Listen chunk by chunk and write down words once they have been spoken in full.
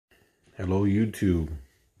Hello YouTube.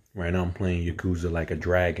 Right now I'm playing Yakuza Like a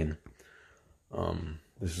Dragon.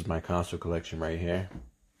 This is my console collection right here.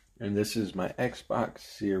 And this is my Xbox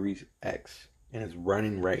Series X. And it's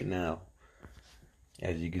running right now.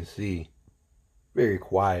 As you can see. Very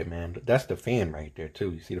quiet, man. That's the fan right there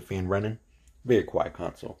too. You see the fan running? Very quiet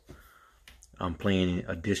console. I'm playing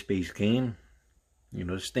a disc-based game. You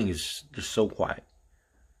know, this thing is just so quiet.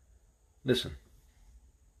 Listen.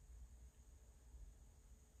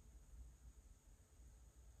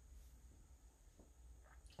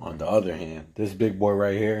 On the other hand, this big boy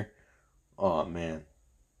right here, oh man,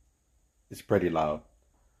 it's pretty loud.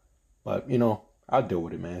 But you know, I'll deal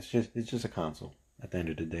with it, man. It's just a console at the end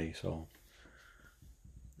of the day. So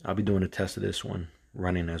I'll be doing a test of this one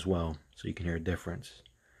running as well, so you can hear a difference.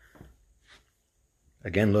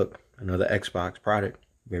 Again, look, another Xbox product,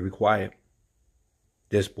 very quiet.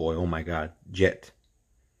 This boy, oh my God, Jet.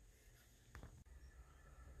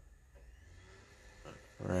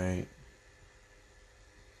 Right.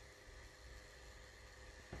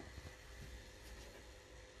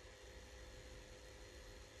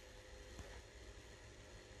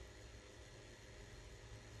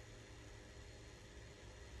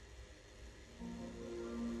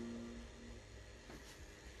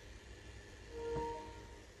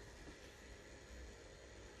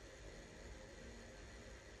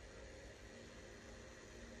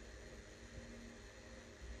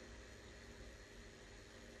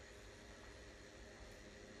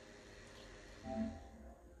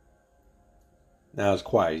 Now it's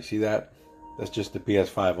quiet. You see that? That's just the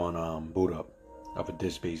PS5 on boot up of a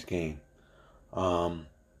disc-based game.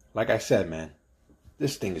 Like I said, man,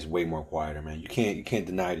 this thing is way more quieter, man. You can't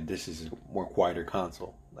deny that this is a more quieter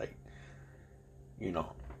console. Like, you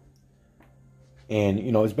know. And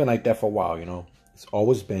you know, it's been like that for a while, you know. It's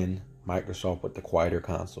always been Microsoft with the quieter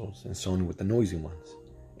consoles and Sony with the noisy ones.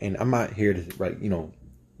 And I'm not here to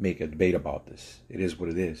make a debate about this. It is what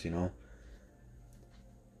it is, you know.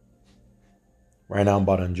 Right now I'm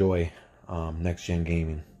about to enjoy next gen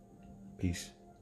gaming. Peace.